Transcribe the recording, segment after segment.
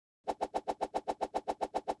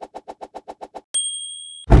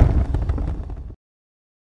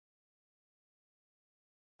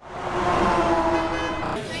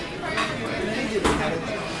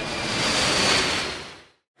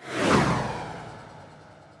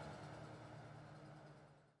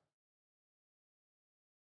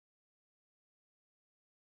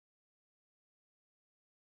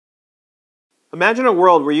Imagine a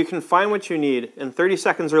world where you can find what you need in 30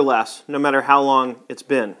 seconds or less, no matter how long it's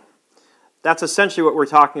been. That's essentially what we're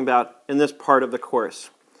talking about in this part of the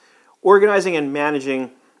course. Organizing and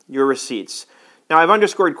managing your receipts. Now, I've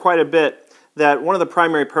underscored quite a bit that one of the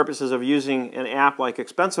primary purposes of using an app like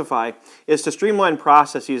Expensify is to streamline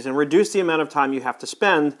processes and reduce the amount of time you have to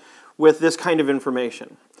spend with this kind of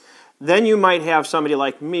information. Then you might have somebody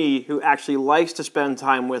like me who actually likes to spend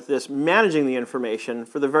time with this, managing the information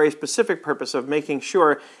for the very specific purpose of making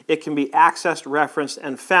sure it can be accessed, referenced,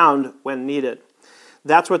 and found when needed.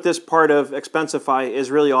 That's what this part of Expensify is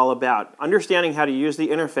really all about. Understanding how to use the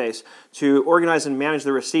interface to organize and manage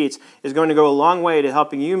the receipts is going to go a long way to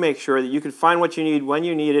helping you make sure that you can find what you need when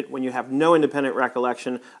you need it, when you have no independent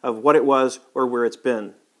recollection of what it was or where it's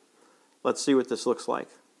been. Let's see what this looks like.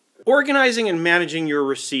 Organizing and managing your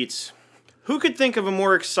receipts. Who could think of a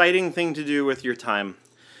more exciting thing to do with your time?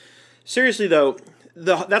 Seriously though,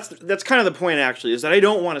 that's kind of the point actually, is that I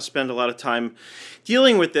don't want to spend a lot of time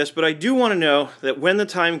dealing with this, but I do want to know that when the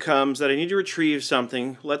time comes that I need to retrieve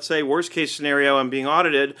something, let's say worst case scenario, I'm being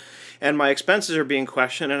audited and my expenses are being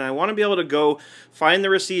questioned, and I want to be able to go find the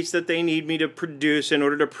receipts that they need me to produce in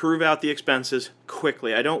order to prove out the expenses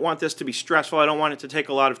quickly. I don't want this to be stressful. I don't want it to take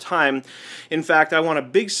a lot of time. In fact, I want a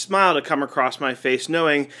big smile to come across my face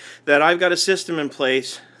knowing that I've got a system in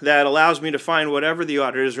place that allows me to find whatever the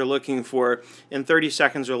auditors are looking for in 30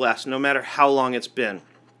 seconds or less, no matter how long it's been.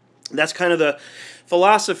 That's kind of the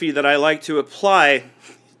philosophy that I like to apply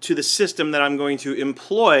to the system that I'm going to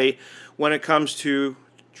employ when it comes to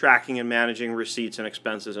tracking and managing receipts and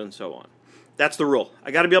expenses and so on. That's the rule. I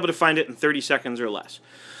got to be able to find it in 30 seconds or less.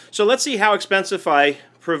 So let's see how Expensify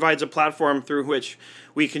provides a platform through which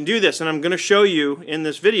we can do this. And I'm going to show you in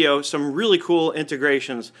this video some really cool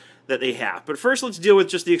integrations that they have. But first, let's deal with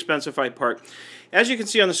just the Expensify part. As you can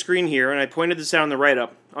see on the screen here, and I pointed this out on the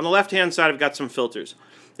write-up, on the left-hand side I've got some filters.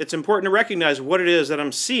 It's important to recognize what it is that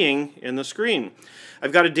I'm seeing in the screen.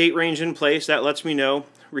 I've got a date range in place that lets me know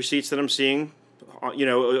receipts that I'm seeing,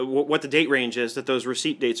 what the date range is that those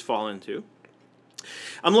receipt dates fall into.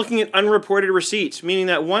 I'm looking at unreported receipts, meaning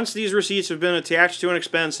that once these receipts have been attached to an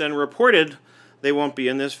expense and reported, they won't be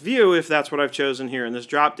in this view if that's what I've chosen here in this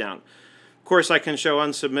drop-down. Of course, I can show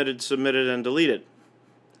unsubmitted, submitted, and deleted.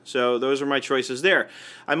 So those are my choices there.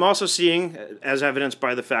 I'm also seeing, as evidenced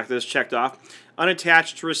by the fact that it's checked off,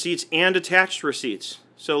 unattached receipts and attached receipts.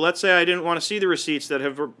 So let's say I didn't want to see the receipts that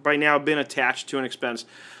have by now been attached to an expense.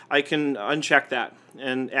 I can uncheck that,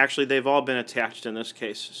 and actually they've all been attached in this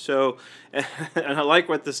case. So, and I like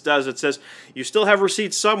what this does. It says you still have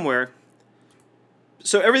receipts somewhere.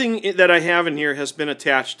 So everything that I have in here has been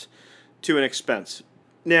attached to an expense.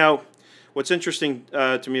 Now, what's interesting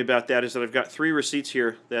to me about that is that I've got 3 receipts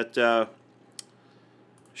here that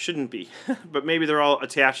shouldn't be, but maybe they're all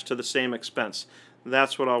attached to the same expense.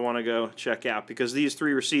 That's what I want to go check out, because these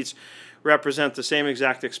 3 receipts represent the same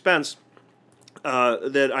exact expense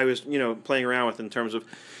that I was, playing around with in terms of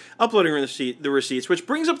uploading the receipts, which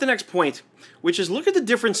brings up the next point, which is look at the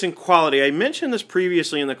difference in quality. I mentioned this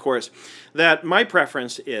previously in the course, that my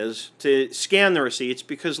preference is to scan the receipts,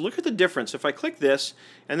 because look at the difference. If I click this,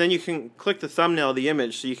 and then you can click the thumbnail of the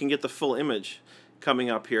image so you can get the full image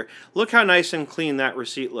coming up here. Look how nice and clean that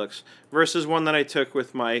receipt looks versus one that I took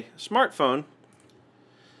with my smartphone.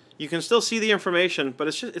 You can still see the information, but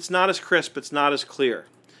it's not as crisp, it's not as clear.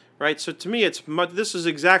 Right? So to me, this is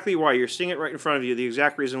exactly why you're seeing it right in front of you, the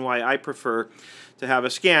exact reason why I prefer to have a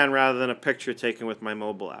scan rather than a picture taken with my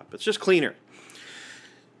mobile app. It's just cleaner.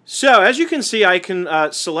 So as you can see, I can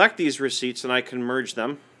select these receipts and I can merge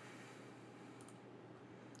them.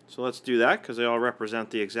 So let's do that because they all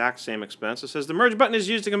represent the exact same expense. It says the merge button is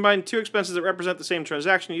used to combine 2 expenses that represent the same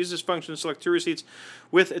transaction. Use this function to select 2 receipts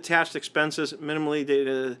with attached expenses. Minimally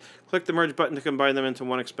data. Click the merge button to combine them into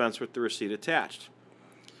one expense with the receipt attached.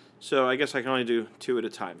 So I guess I can only do 2 at a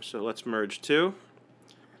time. So let's merge 2.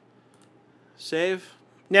 Save.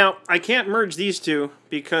 Now, I can't merge these 2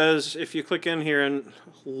 because if you click in here and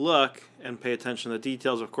look and pay attention to the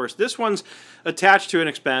details, of course, this one's attached to an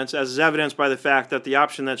expense, as is evidenced by the fact that the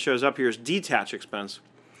option that shows up here is detach expense.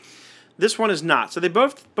 This one is not. So they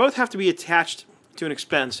both have to be attached to an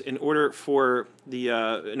expense in order for you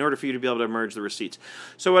to be able to merge the receipts.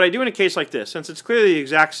 So what I do in a case like this, since it's clearly the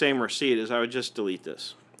exact same receipt, is I would just delete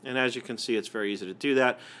this. And as you can see, it's very easy to do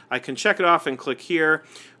that. I can check it off and click here,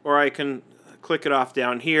 or I can click it off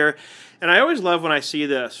down here. And I always love when I see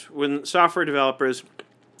this, when software developers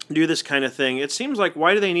do this kind of thing, it seems like,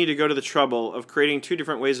 why do they need to go to the trouble of creating two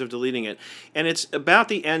different ways of deleting it? And it's about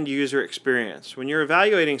the end user experience. When you're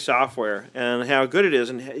evaluating software and how good it is,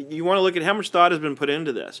 and you want to look at how much thought has been put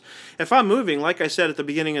into this. If I'm moving, like I said at the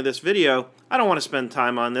beginning of this video, I don't want to spend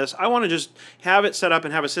time on this. I want to just have it set up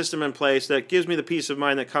and have a system in place that gives me the peace of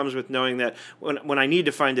mind that comes with knowing that when I need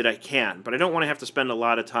to find it, I can. But I don't want to have to spend a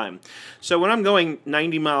lot of time. So when I'm going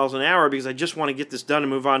 90 miles an hour because I just want to get this done and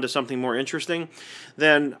move on to something more interesting,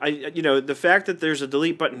 then the fact that there's a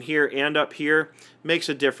delete button here and up here makes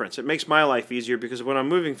a difference. It makes my life easier because when I'm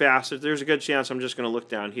moving fast, there's a good chance I'm just going to look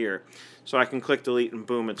down here. So I can click delete and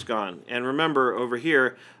boom, it's gone. And remember, over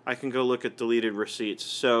here, I can go look at deleted receipts.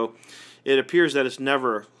 So it appears that it's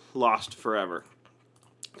never lost forever.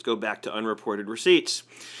 Let's go back to unreported receipts.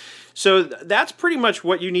 So that's pretty much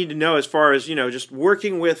what you need to know as far as, just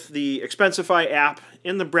working with the Expensify app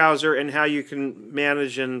in the browser and how you can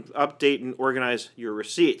manage and update and organize your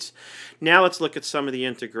receipts. Now let's look at some of the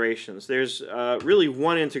integrations. There's really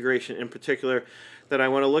one integration in particular that I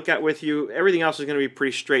want to look at with you. Everything else is going to be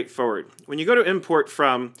pretty straightforward. When you go to import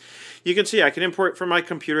from, you can see I can import from my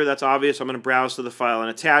computer. That's obvious. I'm going to browse to the file and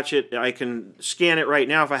attach it. I can scan it right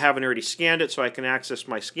now if I haven't already scanned it, so I can access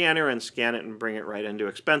my scanner and scan it and bring it right into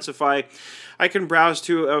Expensify. I can browse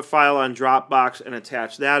to a file on Dropbox and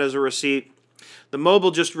attach that as a receipt. The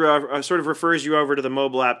mobile just sort of refers you over to the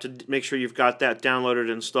mobile app to make sure you've got that downloaded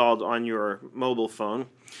and installed on your mobile phone.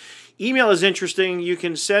 Email is interesting. You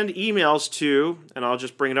can send emails to, and I'll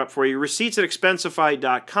just bring it up for you,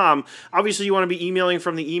 receipts@expensify.com. Obviously, you want to be emailing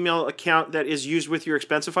from the email account that is used with your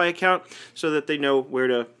Expensify account so that they know where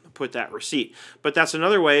to put that receipt. But that's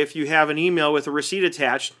another way. If you have an email with a receipt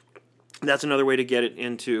attached, that's another way to get it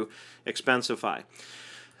into Expensify.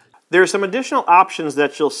 There are some additional options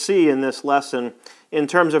that you'll see in this lesson in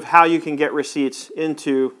terms of how you can get receipts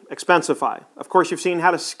into Expensify. Of course, you've seen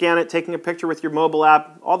how to scan it, taking a picture with your mobile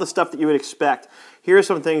app, all the stuff that you would expect. Here are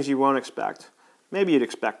some things you won't expect. Maybe you'd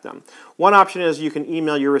expect them. One option is you can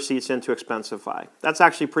email your receipts into Expensify. That's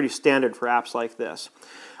actually pretty standard for apps like this.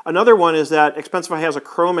 Another one is that Expensify has a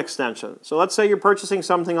Chrome extension. So let's say you're purchasing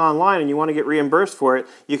something online and you want to get reimbursed for it.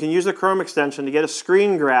 You can use the Chrome extension to get a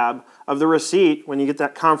screen grab of the receipt when you get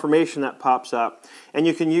that confirmation that pops up. And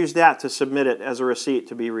you can use that to submit it as a receipt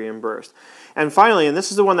to be reimbursed. And finally, and this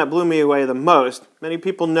is the one that blew me away the most, many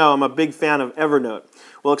people know I'm a big fan of Evernote.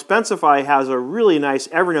 Well, Expensify has a really nice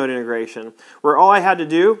Evernote integration where all I had to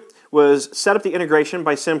do was set up the integration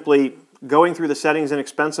by simply going through the settings in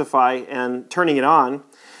Expensify and turning it on.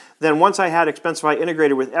 Then once I had Expensify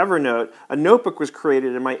integrated with Evernote, a notebook was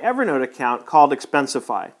created in my Evernote account called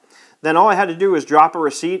Expensify. Then all I had to do was drop a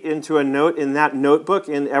receipt into a note in that notebook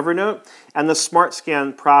in Evernote, and the Smart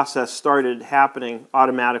Scan process started happening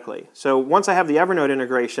automatically. So once I have the Evernote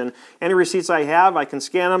integration, any receipts I have, I can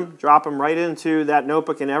scan them, drop them right into that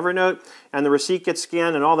notebook in Evernote, and the receipt gets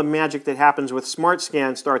scanned, and all the magic that happens with Smart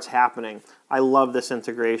Scan starts happening. I love this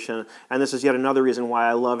integration, and this is yet another reason why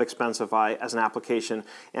I love Expensify as an application,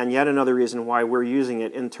 and yet another reason why we're using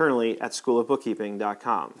it internally at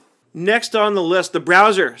schoolofbookkeeping.com. Next on the list, the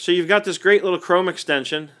browser. So you've got this great little Chrome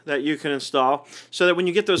extension that you can install so that when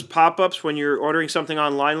you get those pop-ups when you're ordering something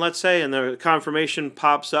online, let's say, and the confirmation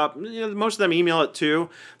pops up, most of them email it too,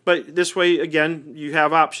 but this way, again, you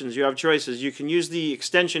have options, you have choices. You can use the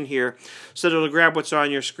extension here so that it'll grab what's on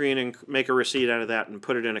your screen and make a receipt out of that and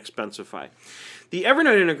put it in Expensify. The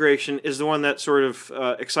Evernote integration is the one that sort of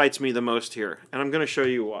excites me the most here, and I'm going to show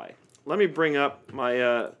you why. Let me bring up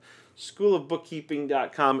my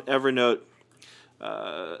schoolofbookkeeping.com Evernote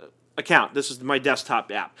account. This is my desktop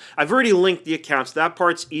app. I've already linked the accounts. That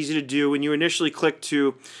part's easy to do. When you initially click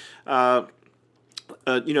to click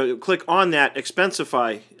on that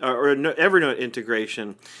Expensify or Evernote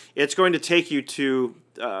integration, it's going to take you to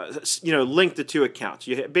link the two accounts.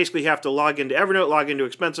 You basically have to log into Evernote, log into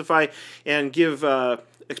Expensify, and give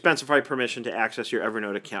Expensify permission to access your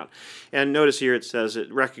Evernote account. And notice here it says it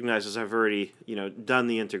recognizes I've already done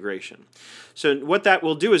the integration. So what that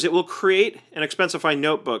will do is it will create an Expensify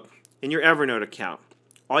notebook in your Evernote account.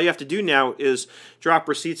 All you have to do now is drop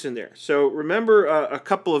receipts in there. So remember a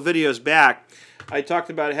couple of videos back I talked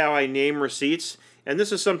about how I name receipts, and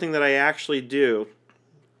this is something that I actually do.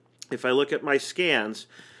 If I look at my scans,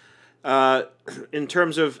 in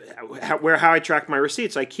terms of how I track my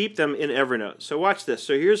receipts, I keep them in Evernote. So watch this.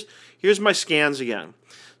 So here's my scans again.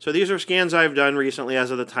 So these are scans I've done recently as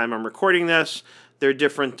of the time I'm recording this. They're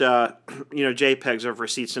different JPEGs of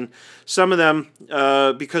receipts, and some of them,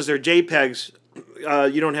 because they're JPEGs,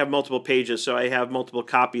 you don't have multiple pages, so I have multiple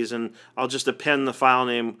copies, and I'll just append the file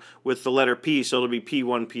name with the letter P, so it'll be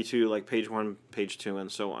P1, P2, like page 1, page 2,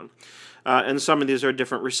 and so on. And some of these are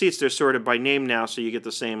different receipts. They're sorted by name now, so you get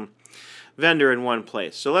the same vendor in one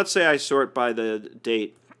place. So let's say I sort by the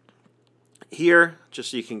date here,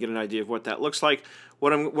 just so you can get an idea of what that looks like.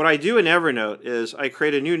 What I do in Evernote is I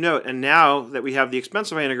create a new note, and now that we have the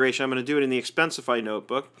Expensify integration, I'm going to do it in the Expensify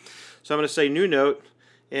notebook. So I'm going to say new note,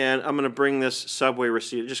 and I'm going to bring this Subway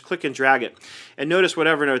receipt. Just click and drag it. And notice what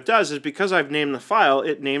Evernote does is because I've named the file,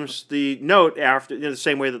 it names the note after in the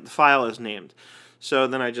same way that the file is named. So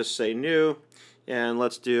then I just say new, and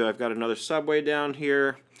let's do, I've got another Subway down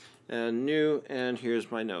here, and new, and here's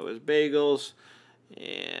my note is bagels.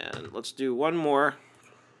 And let's do one more.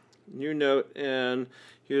 New note, and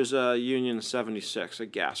here's a Union 76, a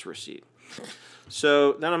gas receipt.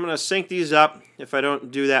 So then I'm going to sync these up. If I don't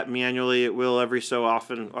do that manually, it will every so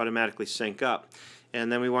often automatically sync up. And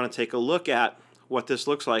then we want to take a look at what this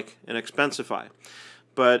looks like in Expensify.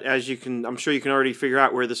 But as you can, I'm sure you can already figure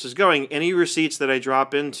out where this is going. Any receipts that I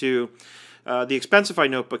drop into the Expensify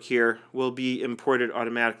notebook here will be imported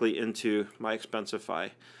automatically into my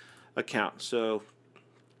Expensify account. So,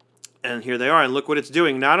 and here they are, and look what it's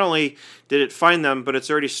doing. Not only did it find them, but it's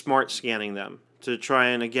already smart scanning them to try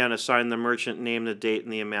and, again, assign the merchant name, the date,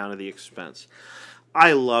 and the amount of the expense.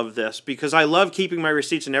 I love this because I love keeping my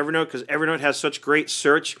receipts in Evernote because Evernote has such great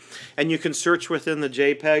search, and you can search within the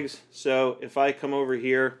JPEGs. So if I come over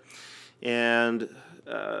here, and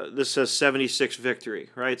this says 76 Victory,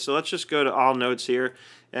 right? So let's just go to All Notes here,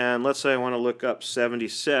 and let's say I want to look up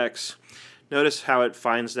 76. Notice how it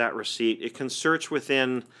finds that receipt. It can search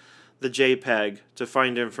within the JPEG to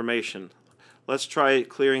find information. Let's try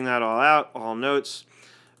clearing that all out, All Notes.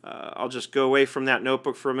 I'll just go away from that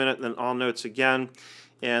notebook for a minute, then All Notes again.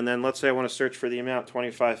 And then let's say I want to search for the amount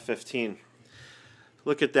 2515.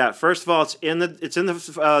 Look at that. First of all, it's in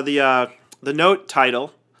the note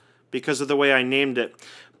title because of the way I named it,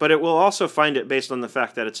 but it will also find it based on the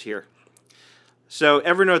fact that it's here. So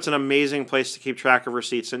Evernote's an amazing place to keep track of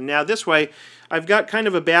receipts. And now this way, I've got kind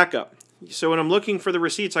of a backup. So when I'm looking for the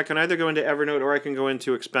receipts, I can either go into Evernote or I can go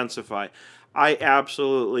into Expensify. I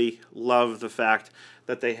absolutely love the fact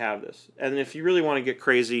that they have this. And if you really want to get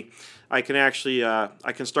crazy, I can actually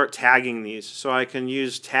I can start tagging these. So I can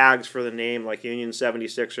use tags for the name like Union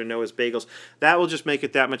 76 or Noah's Bagels. That will just make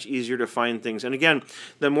it that much easier to find things. And again,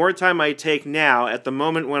 the more time I take now at the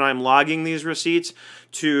moment when I'm logging these receipts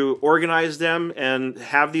to organize them and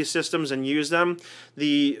have these systems and use them,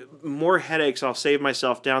 the more headaches I'll save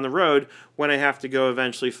myself down the road when I have to go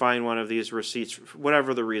eventually find one of these receipts,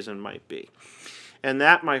 whatever the reason might be. And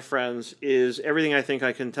that, my friends, is everything I think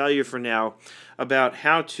I can tell you for now about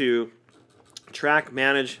how to track,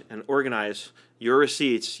 manage, and organize your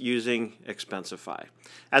receipts using Expensify.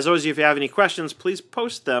 As always, if you have any questions, please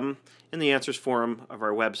post them in the answers forum of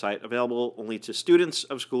our website, available only to students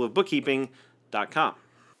of schoolofbookkeeping.com.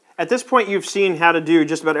 At this point, you've seen how to do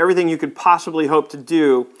just about everything you could possibly hope to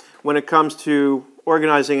do when it comes to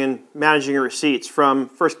organizing and managing your receipts, from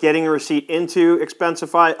first getting a receipt into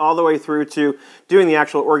Expensify all the way through to doing the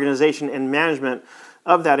actual organization and management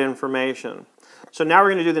of that information. So now we're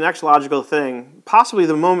going to do the next logical thing, possibly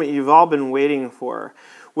the moment you've all been waiting for,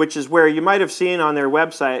 which is where you might have seen on their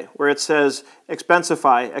website where it says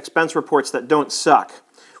Expensify, expense reports that don't suck.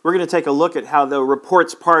 We're going to take a look at how the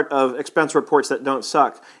reports part of expense reports that don't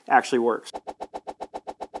suck actually works.